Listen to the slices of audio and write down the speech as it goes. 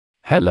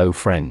Hello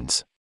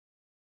friends.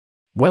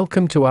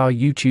 Welcome to our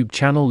YouTube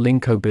channel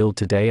LinkoBuild.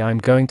 Today I'm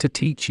going to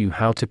teach you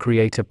how to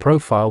create a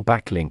profile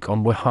backlink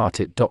on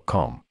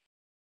Weheartit.com.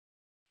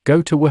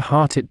 Go to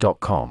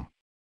Weheartit.com.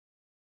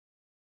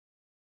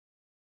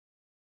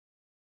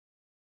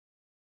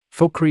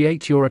 For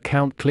create your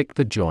account, click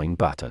the join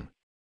button.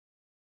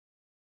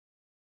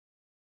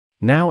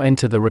 Now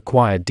enter the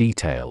required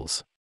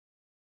details.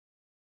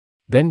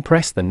 Then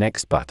press the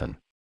next button.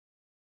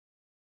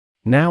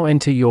 Now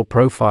enter your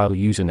profile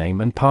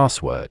username and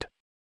password.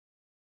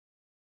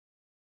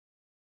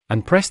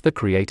 And press the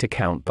Create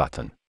Account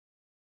button.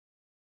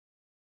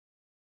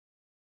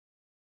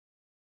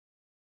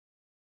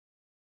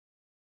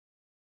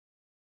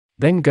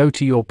 Then go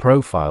to your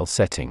profile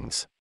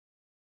settings.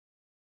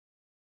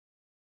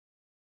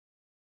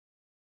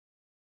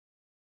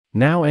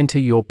 Now enter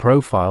your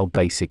profile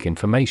basic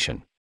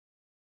information.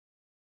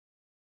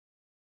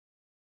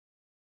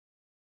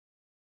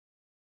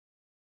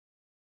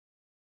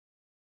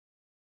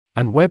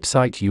 And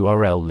website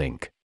URL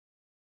link.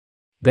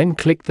 Then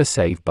click the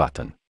Save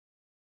button.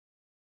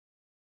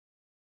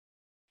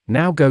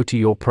 Now go to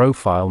your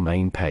profile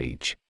main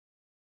page.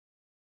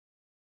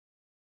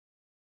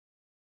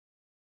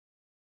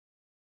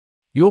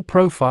 Your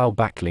profile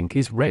backlink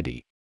is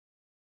ready.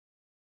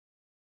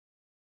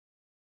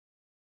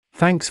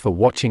 Thanks for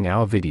watching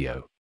our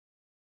video.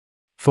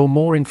 For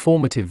more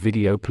informative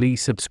video,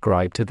 please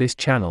subscribe to this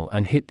channel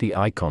and hit the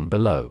icon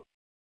below.